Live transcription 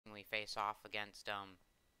we face off against,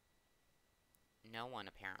 no one,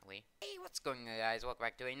 apparently. Hey, what's going on, guys? Welcome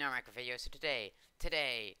back to another Minecraft video. So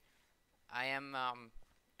today, I am,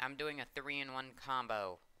 I'm doing a 3-in-1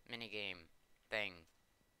 combo minigame thing.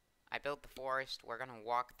 I built the forest, we're gonna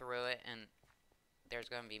walk through it, and there's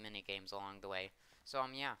gonna be mini-games along the way. So,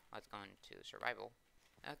 yeah, let's go into survival.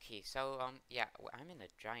 Okay, so, yeah, I'm in the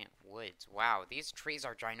giant woods. Wow, these trees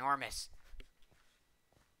are ginormous.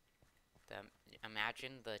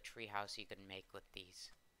 Imagine the treehouse you could make with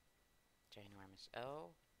these. Ginormous.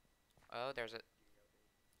 Oh, there's a...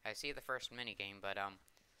 I see the first minigame, but,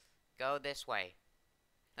 go this way.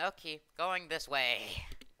 Okay, going this way.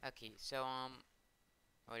 Okay, so,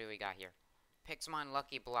 what do we got here? Pixelmon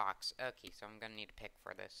Lucky Blocks. Okay, so I'm gonna need a pick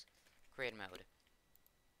for this. Create mode.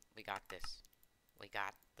 We got this. We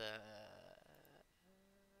got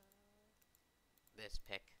this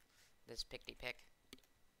pick. This pickety pick.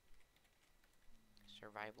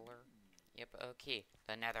 Survivaler. Yep, okay.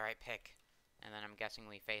 The netherite pick. And then I'm guessing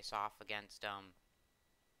we face off against,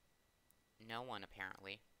 no one,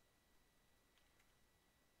 apparently.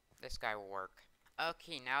 This guy will work.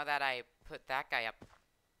 Okay, now that I put that guy up...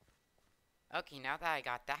 Okay, now that I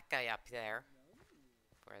got that guy up there...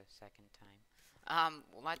 For the second time.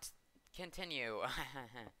 Let's continue.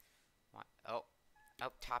 What? Oh,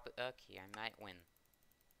 top... Okay, I might win.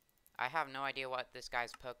 I have no idea what this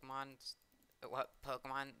guy's Pokemon's... What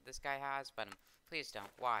Pokemon this guy has, but, please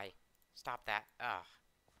don't. Why? Stop that. Ugh.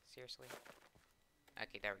 Seriously?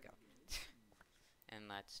 Okay, there we go. And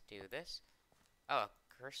let's do this. Oh,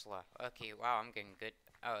 Cursula. Okay, wow, I'm getting good.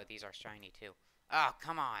 Oh, these are shiny too. Oh,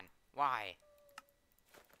 come on. Why?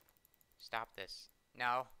 Stop this.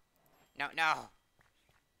 No. No, no.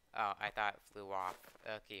 Oh, I thought it flew off.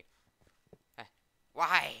 Okay.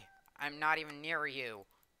 Why? I'm not even near you.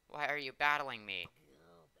 Why are you battling me?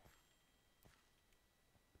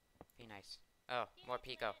 Be nice. Oh, more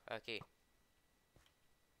Pico. Okay.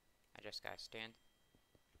 I just gotta stand.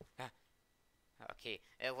 Okay,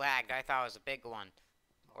 it lagged. I thought it was a big one.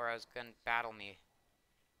 Or I was gonna battle me.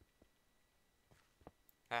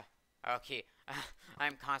 Okay.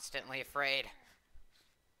 I'm constantly afraid.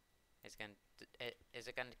 Is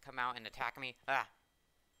it gonna come out and attack me?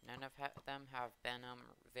 None of them have been,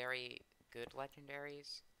 very good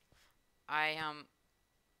legendaries.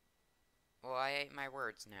 Well, I ate my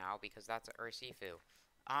words now, because that's a Urshifu.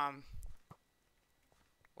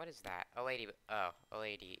 What is that? A ladybug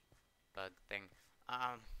thing.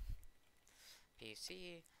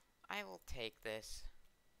 PC, I will take this.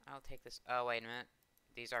 I'll take this. Oh, wait a minute.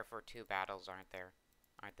 These are for 2 battles, aren't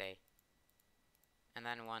they? And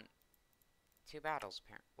then 2 battles,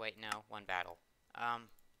 wait, no, 1 battle.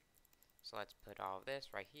 So let's put all of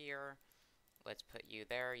this right here. Let's put you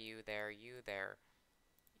there, you there, you there,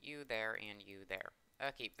 you there, and you there.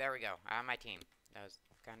 Okay, there we go. I have my team. That was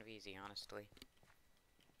kind of easy, honestly.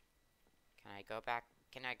 Can I go back?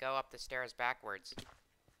 Can I go up the stairs backwards?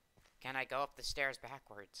 Can I go up the stairs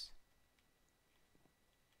backwards?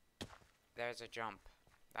 There's a jump.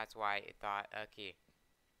 That's why I thought, okay.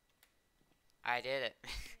 I did it.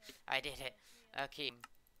 I did it. Okay.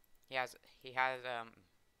 He had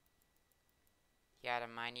a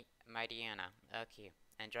Mightyena. Okay.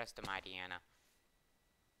 And just a Mightyena.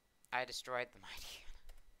 I destroyed the Mightyena.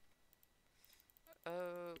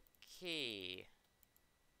 Okay.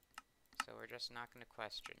 So we're just not gonna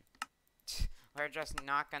question. We're just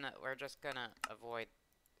gonna avoid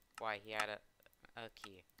why he had a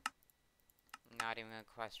key. Not even gonna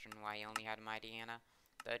question why he only had a Mightyena.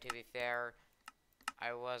 Though to be fair,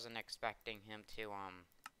 I wasn't expecting him to,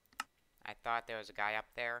 I thought there was a guy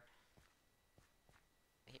up there.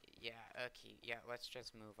 Yeah, okay, yeah, let's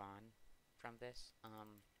just move on from this.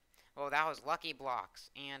 Well, that was Lucky Blocks,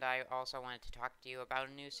 and I also wanted to talk to you about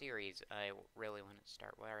a new series I really want to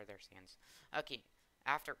start. Where are their signs? Okay,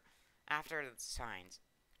 after the signs,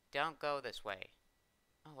 don't go this way.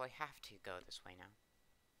 Oh, I have to go this way now.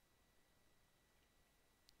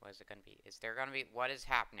 What is it gonna be? Is there gonna be... What is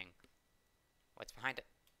happening? What's behind it?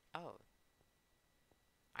 Oh.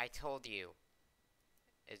 I told you.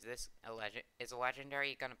 Is this a legend? Is a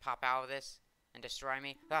legendary gonna pop out of this and destroy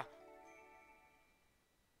me? Ah!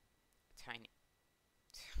 Tiny.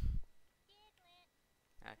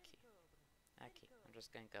 Okay. Okay, I'm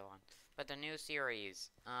just gonna go on. But the new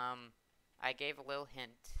series, I gave a little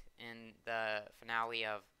hint in the finale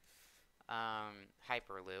of,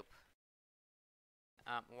 Hyperloop.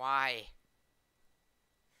 Why?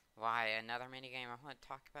 Why? Another minigame? I want to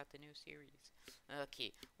talk about the new series.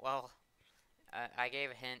 Okay, well, I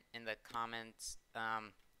gave a hint in the comments,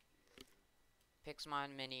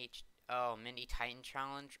 Pixelmon Mini Oh, Mini Titan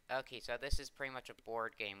Challenge. Okay, so this is pretty much a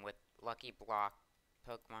board game with Lucky Block,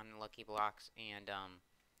 Pokemon Lucky Blocks, and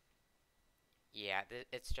yeah,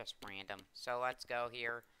 it's just random. So let's go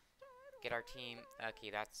here, get our team. Okay,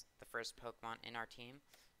 that's the first Pokemon in our team.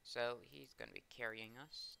 So he's gonna be carrying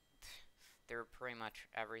us through pretty much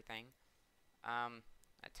everything. A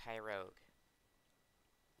Tyrogue.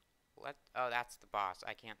 Oh, that's the boss.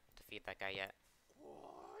 I can't defeat that guy yet.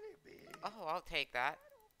 Oh, I'll take that.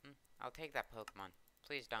 I'll take that Pokemon.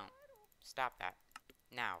 Please don't. Stop that.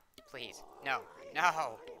 Now. Please. No.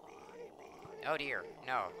 No! Oh dear.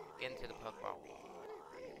 No. Get into the Pokeball.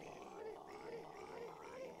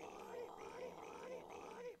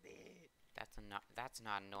 That's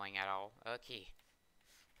not annoying at all. Okay.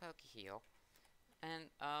 Pokeheal.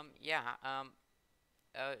 And, yeah,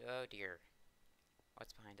 oh dear.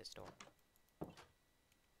 What's behind this door?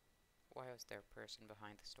 Why was there a person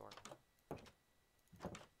behind this door?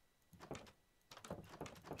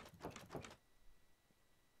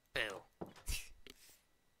 Boo.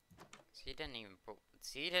 She didn't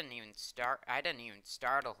even start. I didn't even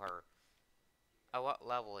startle her. Oh, what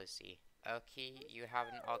level is he? Okay, you have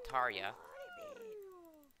an Altaria.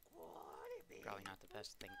 Probably not the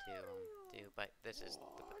best thing to do, but this is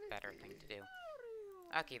the better thing to do.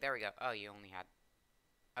 Okay, there we go. Oh, you only had.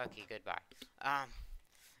 Okay, goodbye.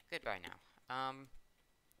 Goodbye now.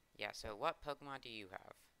 Yeah. So what Pokemon do you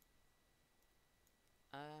have?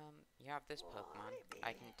 You have this Pokemon.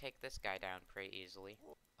 I can take this guy down pretty easily.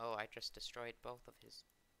 Oh, I just destroyed both of his.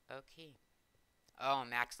 Okay. Oh,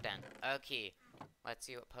 Max Den. Okay. Let's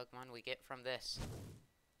see what Pokemon we get from this.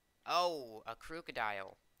 Oh, a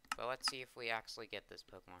Crocodile. But let's see if we actually get this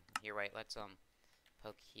Pokemon. Here, wait, let's,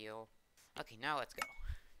 Pokeheal. Okay, now let's go.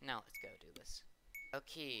 Now let's go do this.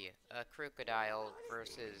 Okay, a Crocodile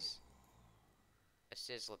versus a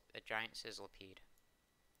giant Sizzlipede.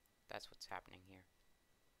 That's what's happening here.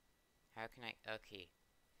 How can I, okay.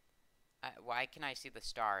 Why can I see the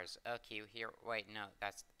stars? Okay, here, wait, no,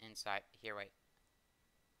 that's inside. Here, wait.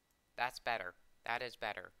 That's better. That is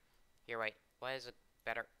better. Here, wait, what is a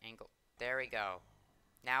better angle? There we go.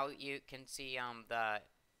 Now you can see, the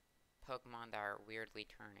Pokemon that are weirdly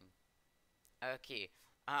turning. Okay,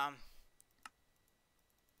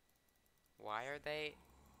 why are they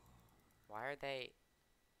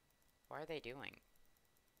doing?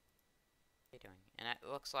 And it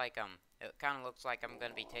looks like, it kind of looks like I'm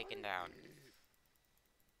gonna be taken down.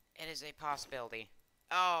 It is a possibility.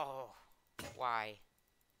 Oh, why?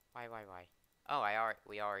 Why? Oh,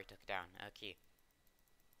 we already took it down. Okay.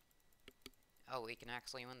 Oh, we can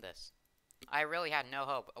actually win this. I really had no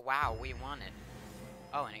hope. Wow, we won it.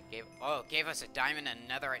 Oh, and it gave us a diamond and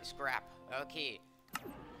netherite scrap. Okay.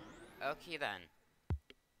 Okay then.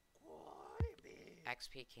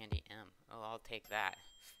 XP Candy M. Oh, I'll take that.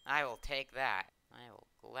 I will take that. I will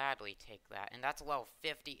gladly take that. And that's level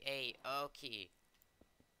 58. Okay.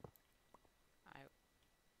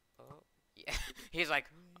 Oh, yeah. He's like,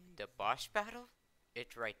 the boss battle?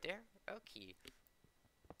 It's right there? Okay.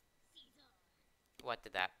 What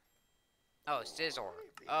did that? Oh, Scizor.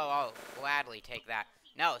 Oh, I'll gladly take that.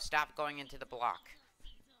 No, stop going into the block.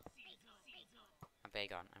 A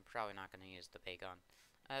Bagon. I'm probably not going to use the Bagon.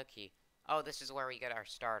 Okay. Oh, this is where we get our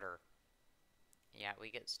starter. Yeah,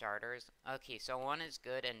 we get starters. Okay, so one is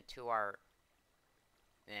good and two are...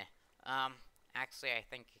 actually, I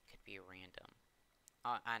think it could be random.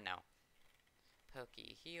 I know.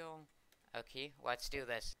 Pokeheal. Okay, let's do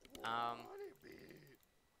this.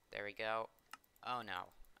 There we go. Oh no.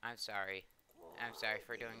 I'm sorry. I'm sorry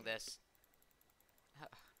for doing this.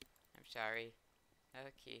 I'm sorry.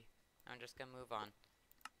 Okay. I'm just gonna move on.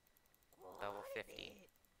 Level 50.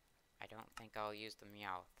 I don't think I'll use the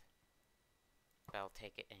Meowth. But I'll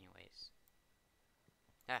take it anyways.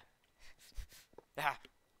 Ah. Ah!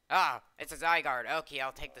 Ah! It's a Zygarde! Okay,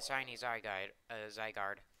 I'll take the shiny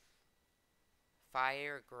Zygarde.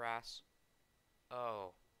 Fire, grass.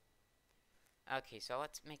 Oh. Okay, so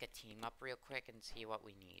let's make a team up real quick and see what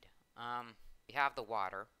we need. We have the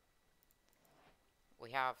water.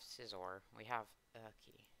 We have Scizor. We have,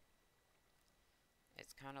 okay.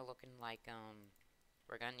 It's kind of looking like,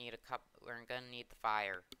 we're gonna need we're gonna need the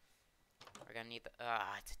fire. We're gonna need the,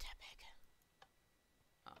 it's a Tepig.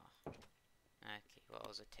 Oh. Okay, what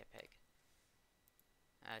was a Tepig?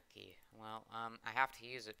 Okay, well, I have to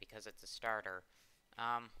use it because it's a starter.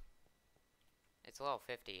 It's a level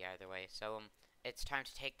 50 either way, so, it's time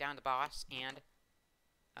to take down the boss, and,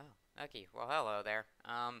 oh, okay, well, hello there.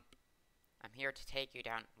 I'm here to take you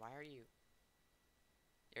down. Why are you?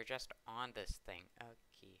 You're just on this thing.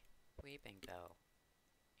 Okay, Weepingo.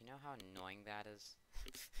 You know how annoying that is?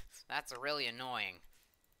 That's really annoying.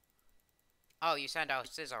 Oh, you send out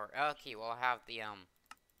Scizor. Okay, well, I have the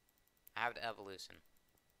evolution.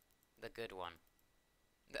 The good one.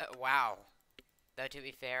 Wow. Though, to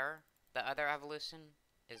be fair, the other evolution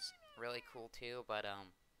is really cool too, but, I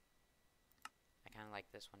kind of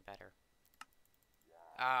like this one better.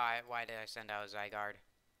 Why did I send out Zygarde?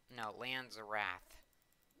 No, Land's Wrath.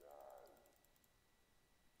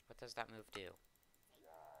 What does that move do?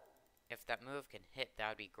 If that move can hit, that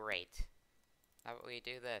would be great. How about we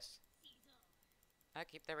do this?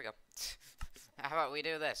 Okay, there we go. How about we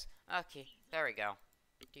do this? Okay, there we go.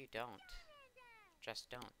 You don't. Just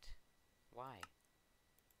don't. Why?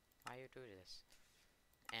 Why you do this?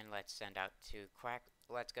 And let's send out to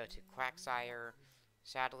let's go to Quagsire.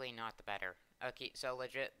 Sadly, not the better. Okay, so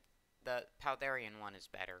legit, the Paldean one is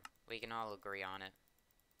better. We can all agree on it.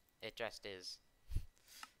 It just is.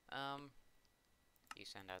 You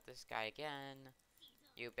send out this guy again.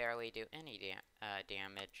 You barely do any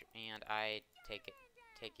damage, and I take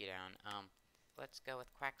you down. Let's go with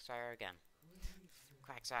Quagsire again.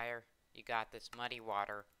 Quagsire, you got this muddy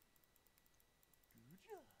water.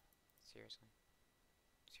 Seriously?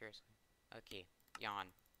 Seriously? Okay, yawn.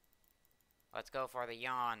 Let's go for the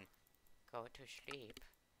yawn. Go to sleep.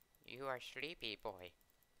 You are sleepy boy.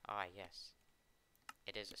 Ah, yes.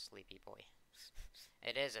 It is a sleepy boy.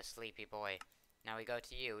 It is a sleepy boy. Now we go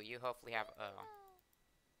to you. You hopefully have,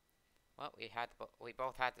 well, we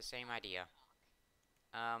both had the same idea.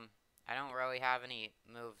 I don't really have any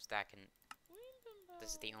moves that can,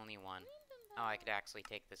 this is the only one. Oh, I could actually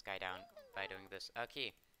take this guy down by doing this.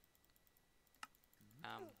 Okay.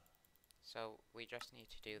 So we just need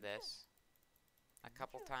to do this a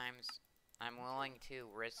couple times. I'm willing to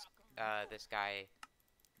risk, this guy.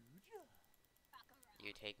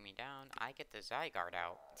 You take me down, I get the Zygarde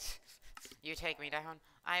out. You take me down,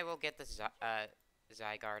 I will get the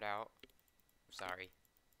Zygarde out. Sorry.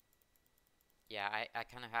 Yeah, I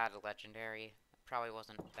kind of had a legendary. Probably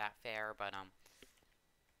wasn't that fair, but,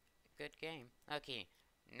 good game. Okay,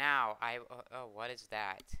 now oh, what is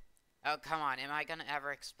that? Oh, come on, am I gonna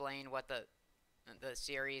ever explain what the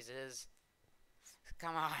series is?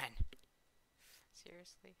 Come on.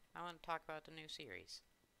 Seriously? I want to talk about the new series.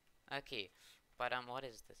 Okay, but, what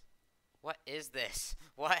is this? What is this?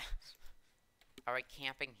 What? Are we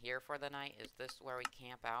camping here for the night? Is this where we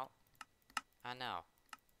camp out? No.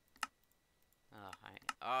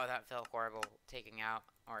 Oh, that felt horrible, taking out,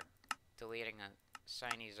 or deleting a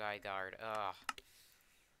shiny Zygarde. Ugh.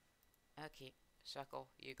 Okay, Suckle,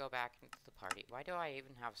 you go back into the party. Why do I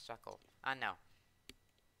even have Suckle? No.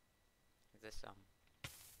 This,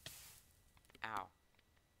 ow.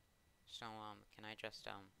 So, can I just,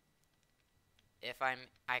 if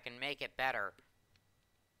I can make it better.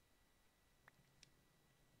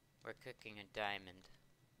 We're cooking a diamond.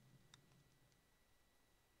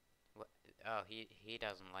 What? Oh, he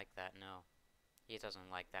doesn't like that, no. He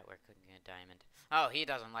doesn't like that we're cooking a diamond. Oh, he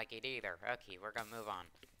doesn't like it either. Okay, we're gonna move on.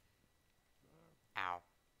 Ow.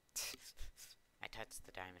 I touched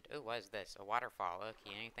the diamond. Ooh, what is this? A waterfall.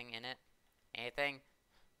 Okay, anything in it? Anything?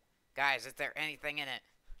 Guys, is there anything in it?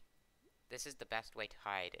 This is the best way to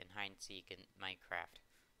hide in hide-and-seek in Minecraft.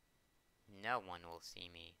 No one will see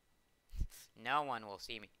me. No one will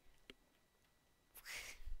see me.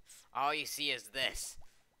 All you see is this.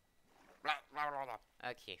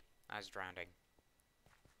 Okay, I was drowning.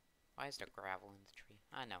 Why is there gravel in the tree?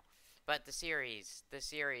 I know. But the series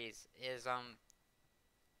is,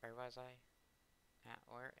 where was I?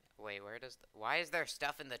 Wait, why is there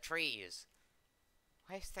stuff in the trees?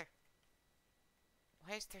 Why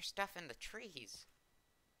is there stuff in the trees?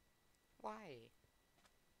 Why?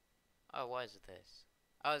 Oh, what is this?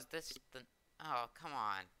 Oh, is this the, oh, come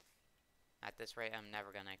on. At this rate, I'm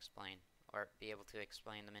never gonna explain, or be able to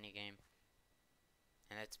explain the minigame.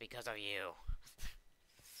 And it's because of you.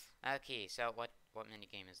 Okay, so what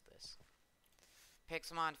minigame is this?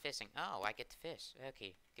 Pixelmon fishing. Oh, I get to fish.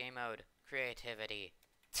 Okay, game mode. Creativity.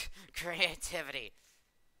 Creativity!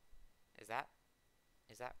 Is that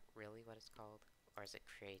really what it's called? Or is it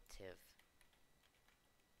creative?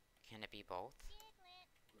 Can it be both?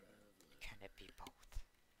 Can it be both?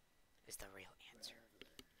 Is the real answer.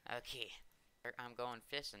 Okay. I'm going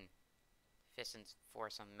fishing. Fishing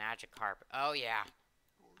for some Magikarp. Oh yeah.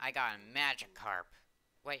 I got a Magikarp.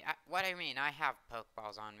 Wait, what do you mean? I have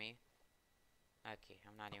Pokeballs on me. Okay,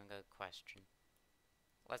 I'm not even gonna question.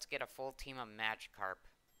 Let's get a full team of Magikarp.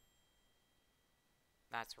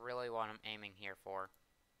 That's really what I'm aiming here for.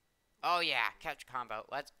 Oh yeah, catch combo.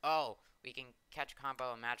 We can catch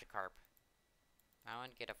combo a Magikarp. I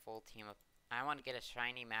want to get a full team of, I want to get a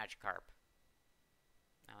shiny Magikarp.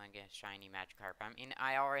 I want to get a shiny Magikarp. I mean,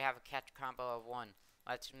 I already have a catch combo of one.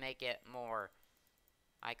 Let's make it more.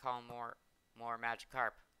 I call more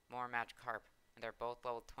Magikarp. More Magikarp. And they're both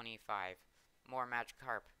level 25. More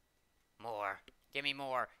Magikarp. More. Give me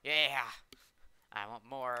more. Yeah! I want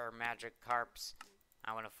more Magikarps.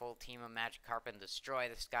 I want a full team of Magikarp and destroy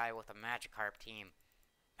this guy with a Magikarp team.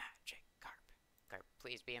 Magikarp.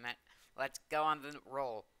 Please be a man. Let's go on the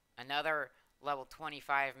roll. Another level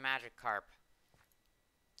 25 Magikarp.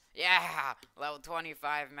 Yeah! Level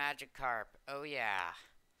 25 Magikarp. Oh yeah.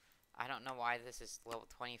 I don't know why this is level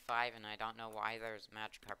 25 and I don't know why there's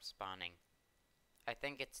Magikarp spawning. I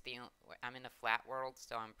think it's I'm in a flat world,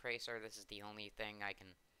 so I'm pretty sure this is the only thing I can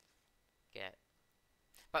get.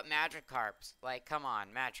 But Magikarps, like, come on,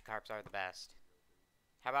 Magikarps are the best.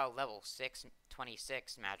 How about level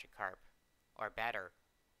 26 Magikarp? Or better,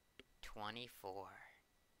 24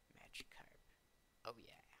 Magikarp. Oh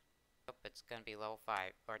yeah. Hope it's gonna be level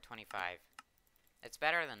 5, or 25. It's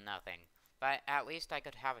better than nothing. But at least I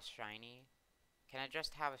could have a shiny. Can I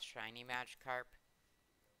just have a shiny Magikarp?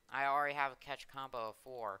 I already have a catch combo of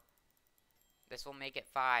 4. This will make it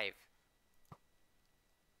 5.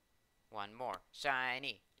 One more.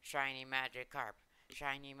 Shiny. Shiny Magikarp.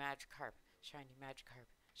 Shiny Magikarp. Shiny Magikarp.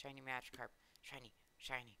 Shiny Magikarp. Shiny.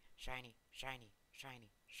 Shiny. Shiny. Shiny.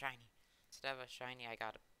 Shiny. Shiny. Instead of a shiny, I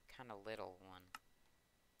got a kind of little one.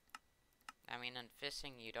 I mean, in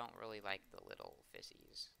fishing, you don't really like the little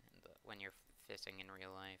fissies when you're fishing in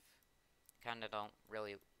real life. Kind of don't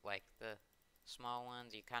really like the small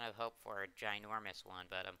ones. You kind of hope for a ginormous one,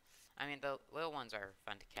 but I mean, the little ones are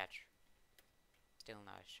fun to catch. Still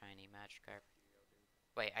not a shiny Magikarp.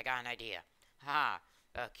 Wait, I got an idea. Ha!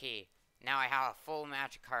 Okay, now I have a full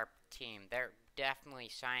Magikarp team. They're definitely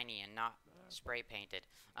shiny and not spray painted.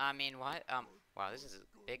 I mean, what? Wow, this is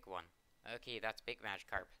a big one. Okay, that's big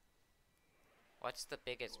Magikarp. What's the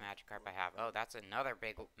biggest Magikarp I have? Oh, that's another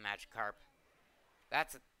big Magikarp.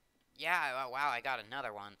 Yeah, oh, wow, I got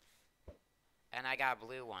another one. And I got a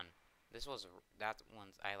blue one. That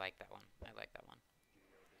one's, I like that one. I like that one.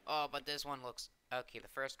 Oh, but this one looks, okay, the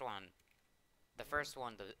first one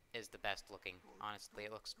is the best looking. Honestly,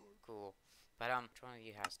 it looks cool. But, which one of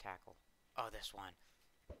you has tackle? Oh, this one.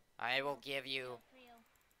 I will give you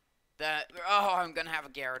I'm gonna have a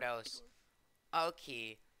Gyarados.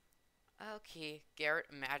 Okay. Okay,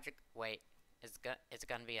 wait, it's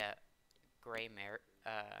gonna be a gray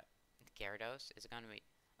Gyarados? Is it gonna be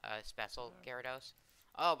a special Gyarados?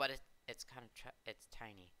 Oh, but it's kind of, it's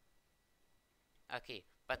tiny. Okay,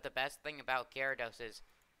 but the best thing about Gyarados is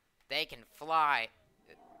they can fly.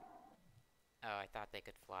 Oh, I thought they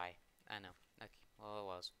could fly. I know. Okay, well it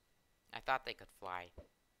was. I thought they could fly.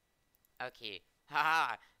 Okay,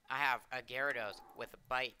 haha, I have a Gyarados with a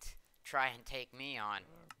bite. Try and take me on.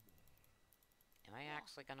 Am I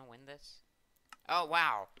actually gonna win this? Oh,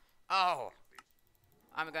 wow. Oh!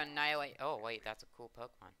 I'm gonna annihilate. Oh, wait, that's a cool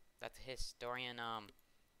Pokemon. That's a Historian,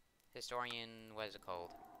 what is it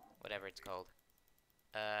called? Whatever it's called.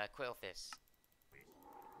 Quillfish.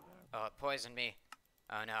 Oh, it poisoned me.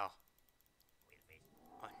 Oh, no.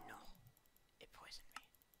 Oh, no. It poisoned me.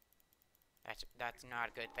 That's not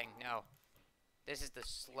a good thing. No. This is the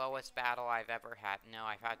slowest battle I've ever had. No,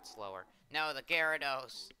 I've had slower. No, the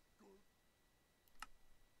Gyarados!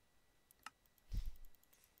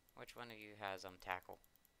 Which one of you has tackle?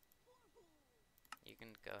 You can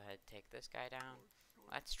go ahead and take this guy down.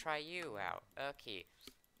 Let's try you out. Okay.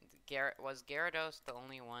 Was Gyarados the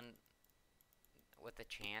only one with a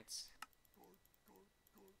chance?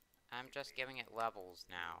 I'm just giving it levels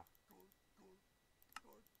now.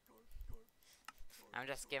 I'm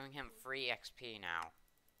just giving him free XP now.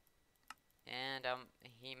 And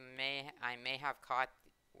I may have caught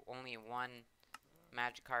only one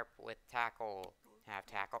Magikarp with tackle. Have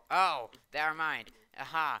tackle. Oh, never mind.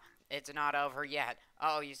 Aha, it's not over yet.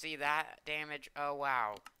 Oh, you see that damage? Oh,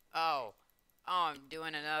 wow. Oh, I'm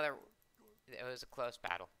doing another. It was a close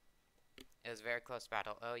battle. It was a very close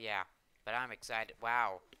battle. Oh, yeah. But I'm excited.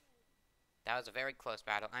 Wow. That was a very close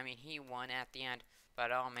battle. I mean, he won at the end.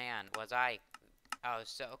 But, oh, man, was I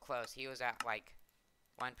so close. He was at, like,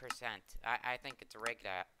 1%. I think it's rigged,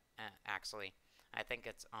 actually. I think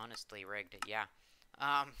it's honestly rigged. Yeah.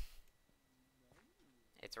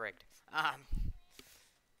 It's rigged.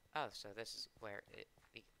 Oh, so this is where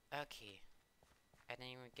okay. I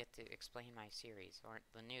didn't even get to explain my series, or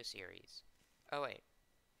the new series. Oh, wait.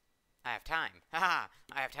 I have time. Haha!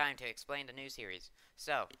 I have time to explain the new series.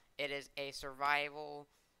 So, it is a survival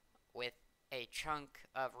with a chunk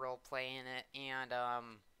of roleplay in it, and,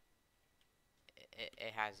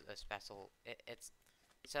 it has a special, it's,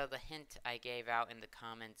 so the hint I gave out in the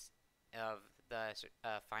comments of the,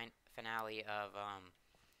 finale of,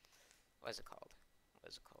 what's it called?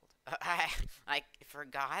 I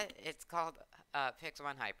forgot. It's called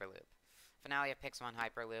Pix1 Hyperloop. Finale of Pix1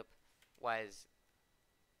 Hyperloop was,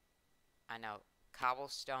 I know,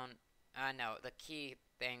 cobblestone. No, the key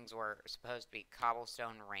things were supposed to be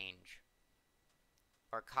cobblestone range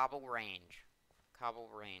or cobble range, cobble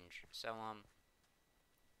range. So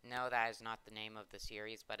no, that is not the name of the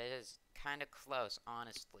series, but it is kind of close,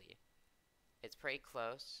 honestly. It's pretty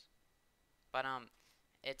close, but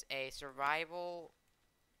it's a survival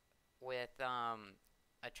with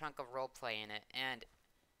a chunk of roleplay in it, and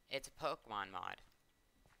it's a Pokemon mod.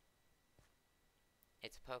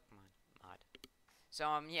 It's a Pokemon mod.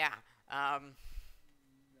 So yeah, I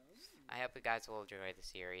hope you guys will enjoy the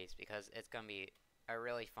series because it's gonna be a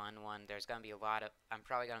really fun one. There's gonna be a lot of, I'm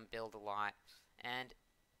probably gonna build a lot, and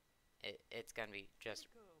it's gonna be just,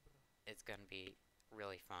 it's gonna be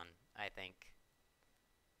really fun, I think.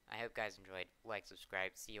 I hope you guys enjoyed. Like,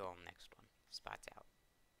 subscribe. See you all next one. Spots out.